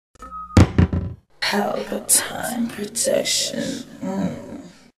Pelpa time protection.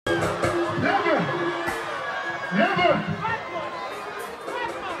 Never!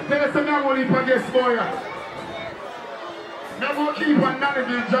 There's another leap on this boy. Never keep on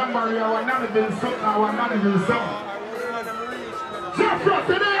Nannyville Jamboree or Nannyville something or Nannyville something. Jeff Ross,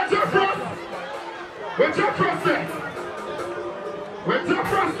 you there, Jeff Ross? Where Jeff Ross there? Where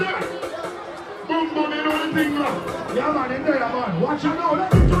Jeff Ross there? Boom, boom, you know the thing now. Yeah, man, in there, man. Watch out now,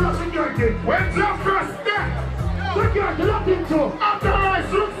 let him do the security. Where Jeff Ross there? Security, let him do. After I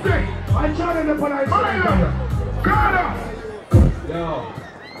should say. I challenge the police. Carter! Yo.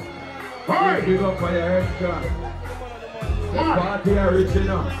 Hey! Big up for your extra. The party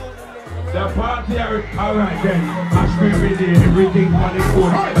original. The party original. Alright then. I scream with it, everything for the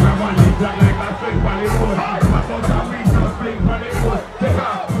food. Everyone lives like a swing for the food. My son's a week, just fling for the food. Take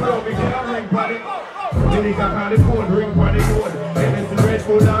off, blow me, get a ring for the food. Then he can call the phone, ring for the food. Then it's the Red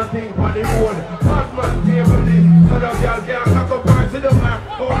Bull and thing for the food. Batman table this, so the girl can't cock up and sit down and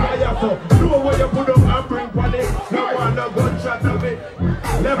oh my so. Do what you put up and bring for the. No one, no gunshot of it.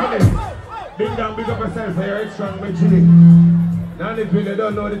 Level it. Big down, big up yourself for your extra with chili. Now if you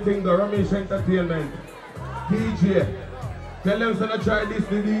don't know the thing, go Ramesh Entertainment. DJ. Tell them to not try this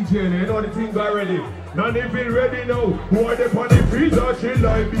the DJ, you know the thing already. None if you ready now. Who are they on the freezer, chill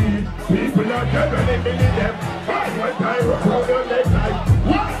like beach. People are dead when they believe them. Fight one time, rock out your neck like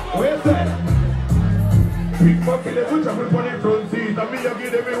what? Where's that? Big fucking the butcher put on the front seat. And me you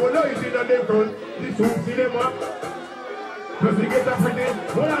give them a whole lot in the front. This who see them up. Because they get up pretty.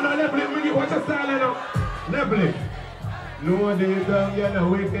 Hold on, level it, we watch your style now. Level it. No, they don't get a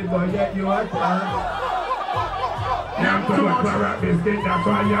wicked boy yet you are time. I'm too much for rap biscuit, that's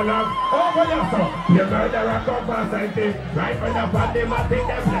why you love. Over yourself, you murderer come for something. Right from the body, I think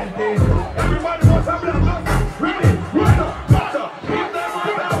they're plenty. Everybody wants a black dust. Ready, right up, butter. Keep them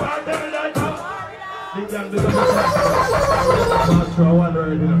right up, and then let up. Big damn, do the master one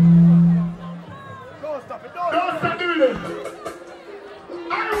already. Don't stop it, don't stop doing it.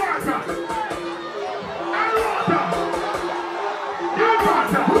 I water.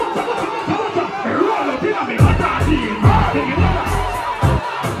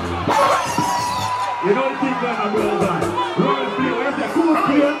 You don't think that I'm real guy. Roll play, when I say cool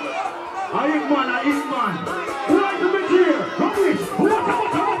play, I eat man. Who like to be here? Come with, water.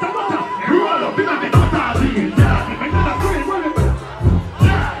 Roll up in the butter deal, yeah. Make that scream, run it.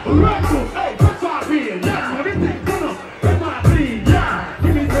 Yeah, right foot, hey, that's our deal, yeah. Everything turn up, in my sleeve, yeah.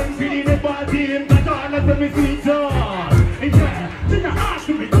 Give me 10 feet in the body, and that's all let me see, John. Yeah, take a heart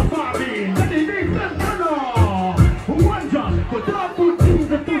to me, that's our deal. Let it be, turn up. One job, but don't put things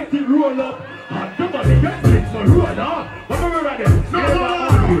that roll up. Somebody get this for roll up. What are we ready? No.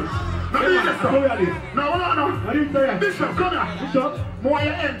 Bishop, come here. Bishop, more you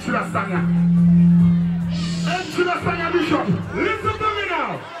enter the song. Enter the song, Bishop. Listen to me now.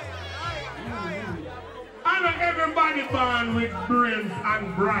 I know everybody born with brains and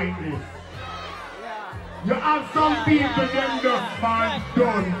brightness. You have some people them just born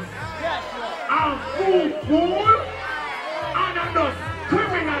done. And fool. And just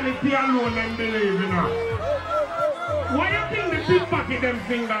criminality alone them believe in her. Why you think the big pocket them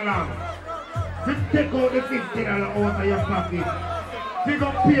sing along? To take out the $50 out of your pocket. To go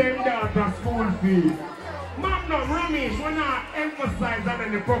pay him daughter school fees. Magnum, Ramesh, we're not emphasizing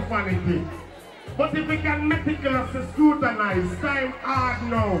any profanity. But if we can meticulously scrutinize, time hard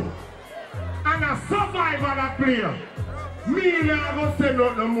now. And a survivor that player. Me never say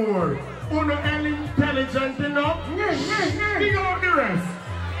nothing more. Who no intelligent enough? Dig out the rest.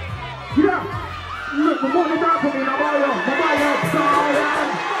 Yeah. Look, the money back for me, the buy up, sorry.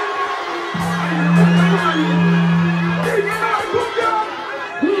 Dig it out, good job.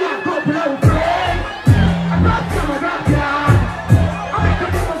 We are couple of friends. I'm not some of that guy. I make a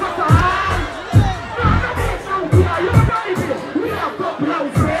difference of time. No, you don't know it. We are couple of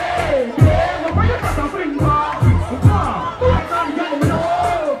friends. Yeah, but when you got a friend,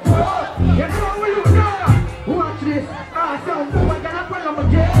 watch this. Some boy gonna pull up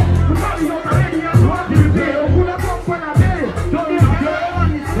again. We probably don't already have to watch this video. Who the fuck when I did?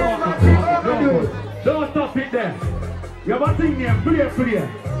 Don't stop it there. You have a thing there, play.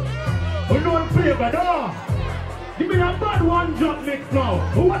 We don't play, but give me a bad one job next now.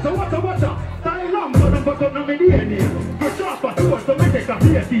 Watch. Time long, but I'm back up now, me DNA. For sure, but you want to make it a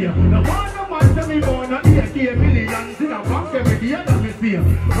play here. Now, one of my semi born at 80 millions in a bank every day that me see.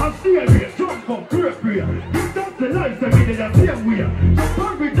 I'm still here, jump up, pray. That's the life of me in the same way. Just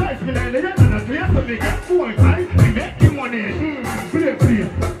paradise me like the end of the day, so me get full time, me make the money. Play.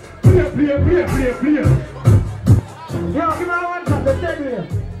 Yo, give me one shot, the tell you.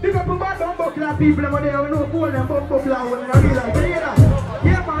 Big up about bumbuckler people over there. We know call them bumbuckler when they realize. You hear that?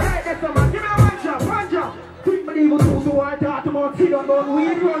 Yeah, man, right there, man. Give me a one shot. Quick, but even those who are talking about sit on about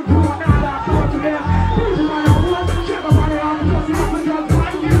weed run through and all that to them. People man, I want to check up on the arm, just in up and just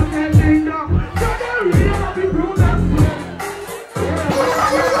find you and everything down. So they really have to prove that.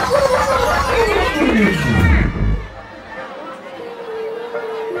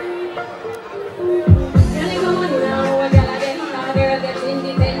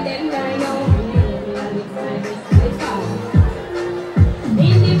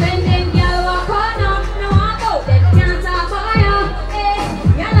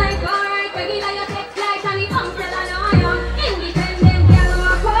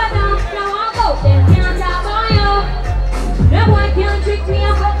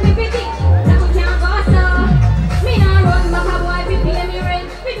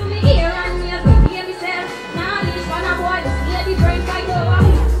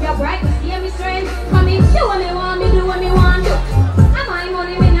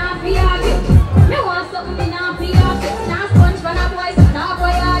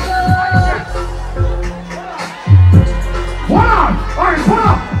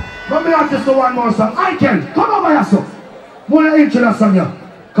 Just one more song. I can come over yourself. More interest song here.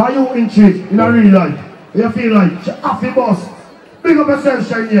 Cause you intrigued in a real life. You feel like you have to boss. Big up yourself,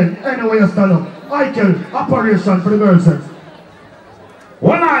 Shane. Anyway you stand up. I can operation for the girls.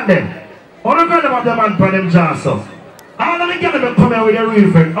 One on then. All the girls have the man for them jazz up. All of the girls have come here with your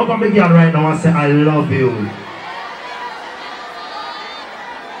real friend. How come the girl right now and say I love you?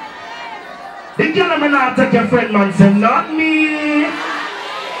 The girl may not take your friend man say not me.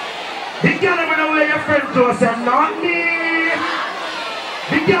 The girl will wear your friend to say not me.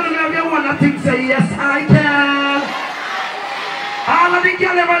 The girl will have your one that think say yes I can. All of the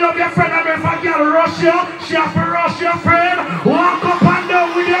girl will love your friend and if a girl rush you, she have to rush your friend. Walk up and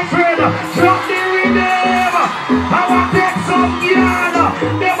down with your friend. Drop the rhythm. I want to take some girl.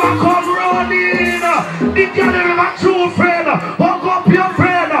 Never come running. The girl will have a true friend. Hug up your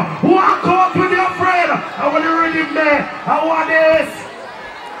friend. Walk up with your friend. I want the rhythm there. I want this.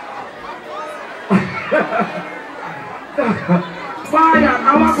 Fire,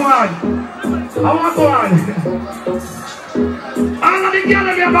 I want one. All of the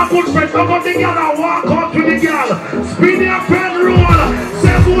girls have a good friend. Come up the girl and walk out with the girl. Spin your pen roll.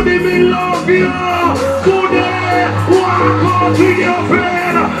 Say Goody, me love you. Goody, walk out with your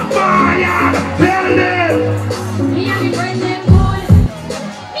friend. Fire, tell them. Me and my friend them good.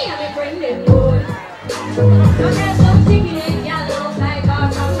 Me and my friend them good. So there's something in it, y'all look like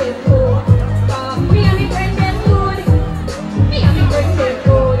our from them good. Me and my friend them good. Me and my friend them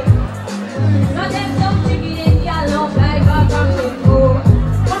good. So there's something in it, y'all look like our from them good.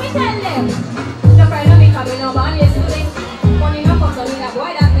 Let me tell them. The friend of me coming up on yesterday. Money no comes on me, that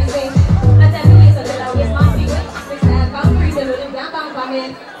boy that is big. Let them do this until I waste my feet. Fix that concrete, they know them can't come from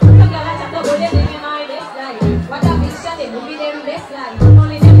it. Some girl I chat about them, they in my best life. What a bitch that they do be them best life.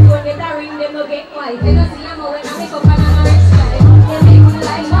 Only them don't get a ring, them no get quiet. They don't see them when I make up and I'm a rich guy. They make me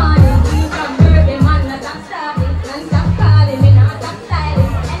like money. You from birth, them man not stop starting. And stop calling me, not stop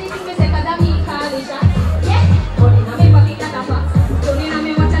styling. Anything me say cause I'm me calling shots. Yeah, money na me pocket that a fox. Money na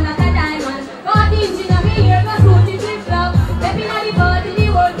me watch and that a diamond. 14 in a me ear, cause Gucci flip-flop. Stepping on the boat in the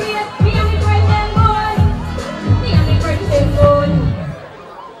whole place. Me and me friend them good. Me and me friend them good.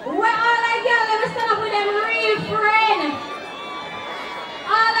 Where all I girls let me stand up with them real friend.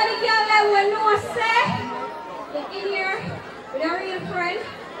 All of the girls that will know say you're in here with a real friend.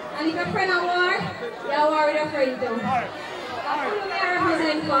 And if your friend at war, you're war with your friend too. That's who I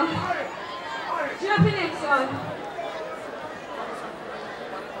represent for. Drop the next one.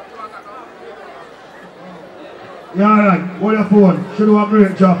 Yeah, alright. Hold your phone. Should do a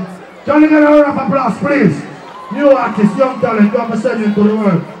great job. Johnny, get a round of applause, please. New artist, young talent, don't be sending to the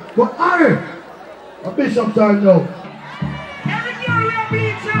world. But Harry, a bishop time now. Every girl we have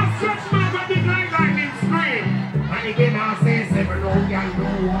been just stretch my body like lightning scream. And again I say, seven no girl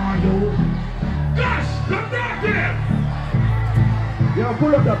know why you. Gosh, come back there. Yo,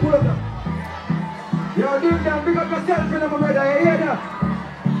 pull up that. Yo, dig down, pick up yourself, you know, my brother, you hear that?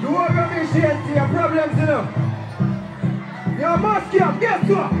 You won't appreciate your problems, you know. Yo, mask up, guess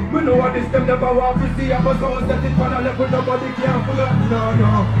what? We know what this them never want to see. I'm a sound set it on a level nobody can't forget.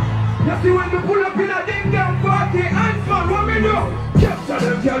 No. You see when we pull up in a ding dong party and fun, what we do? Capture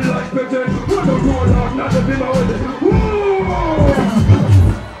them, can't like pretend. What a roll out, not to be my way.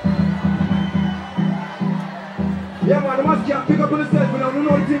 Yeah, man, the mask can't pick up on yourself, you know, we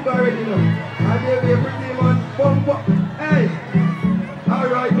know the thing already, you know. And they be everything, man, bump up. Hey!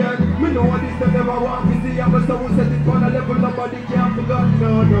 Alright then, we know what this them never want to see. I'm a sound set it on a level nobody can't forget.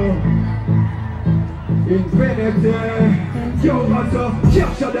 No. Infinity. Yo, master,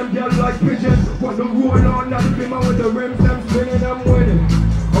 capture them girls like pigeons. Put the roll on and film with the rims, them spinning, I'm winning.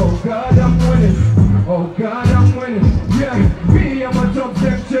 Oh God, I'm winning. Oh God, I'm winning. Yeah, me and my top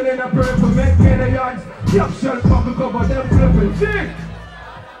step chilling, I pray for make me the yards. Capture, fucking cover them flipping. See?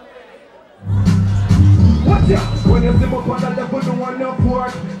 Watch out! When you see me on the level, no one enough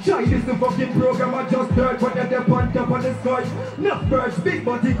work. Shy, this the fucking program I just heard. When you're there on top of the sky. Enough birds, big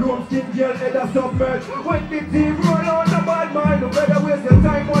body, grown skin, girl, head a submerged. When the team roll on the bad mind, no better waste your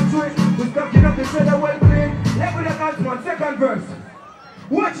time on twist. We're stacking up the feather well clean. Level the hands, 1 second verse.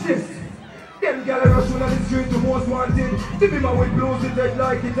 Watch this! Them gyal rush on the street to most wanted. See me my with blues, it red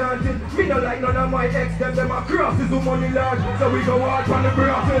like it haunted. Me no like none of my ex, them a crosses who money large. So we go hard on the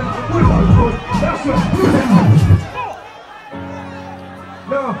bracket. We all good, that's right, put them up.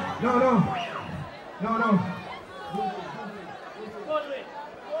 No.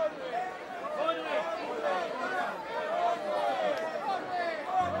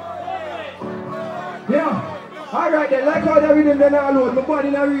 Yeah, alright then, like how they rhythm then all load, my body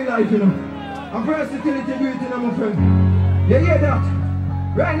in a real life, you know. I'm versatility beauty, my friend. You hear that?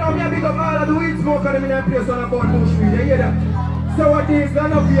 Right now, me big up all of the weed smoke and them in that place on about Bush Street. You hear that? So what this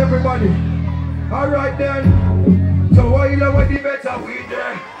gonna be everybody? Alright then. So while with the better weed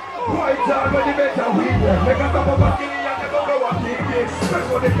there. White time with the better weed there. Make a cup of a skinny and never go a king gigs. That's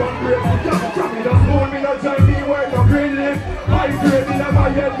what they come break. Just me the spoon, me no join me where no green leaf. I grade in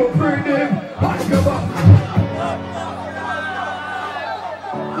my head, no freedom. I give up.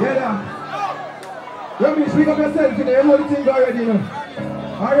 Yeah that. Let me speak up yourself today, you know the thing already, you know.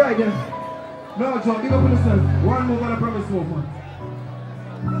 Alright then. No, John, big up on yourself. One move and I promise one.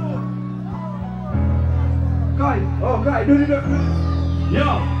 Kai, do the Yo,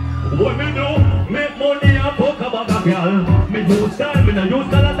 what me do? Make money and fuck about a girl. Me use style, me no use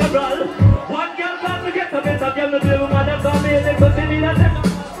collateral. One girl got to get a better girl, me play with mother come here, they go see me that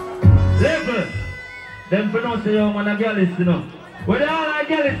level. Them pronounce the young man a girl is, you know. When they all like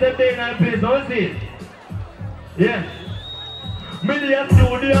girl is them day in that place, don't see it. Yeah. Me the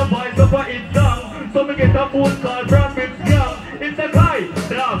studio voice up a hit song. So me get a phone call from Big Gang. It's a guy,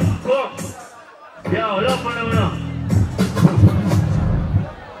 Ram, come. Yo, love for them now.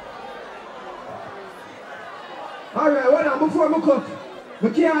 Alright, hold on, before I cut, we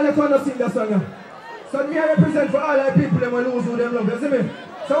can't let one sing that song. So me I represent for all the people them will lose who them love, you see me?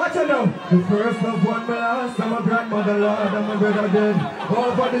 So watch it now. The first love one my last, and my grandmother Lord and my brother dead.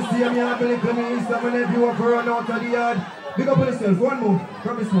 All for the same yard, me little me, so my nephew walk around out of the yard. Big up on yourself, one move,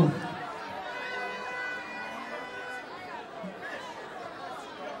 promise move.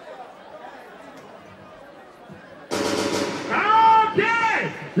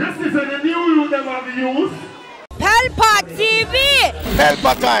 Okay! Let's listen to the new youth them have used. Pelpa TV!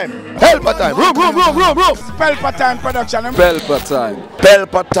 Pelpa time! Pelpa time! Room! Pelpa time production! Pelpa time!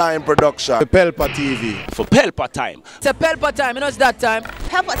 Pelpa time production! Pelpa TV! For Pelpa time! It's a Pelpa time, you know it's that time.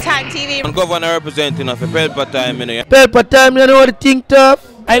 Pelpa time TV! I'm governor representing of a Pelpa time, you know. Pelpa time, you know what the thing tough?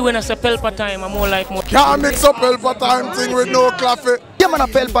 I when I say Pelpa time, I'm more like more. Can't mix up Pelpa time thing with no coffee. Yeah man, a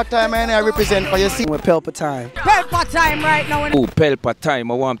Pelpa time and I represent for you see with Pelpa time. Pelpa time right now. Oh, Pelpa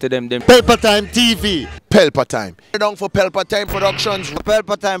time, I want to them. Pelpa time TV! Pelpa time! Down for Pelpa time productions.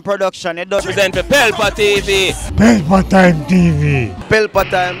 Pelpa time production, it does Represent for Pelpa TV! Pelpa time TV! Pelpa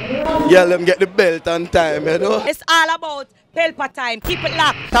time! Yeah, let them get the belt on time, you know. It's all about Pelpa time, keep it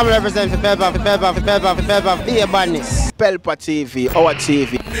locked. Come represent for Pelpa, be a badness. Pelpa TV, our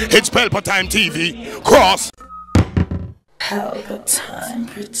TV. It's Pelpa time TV. Cross! Pelpa time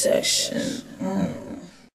protection.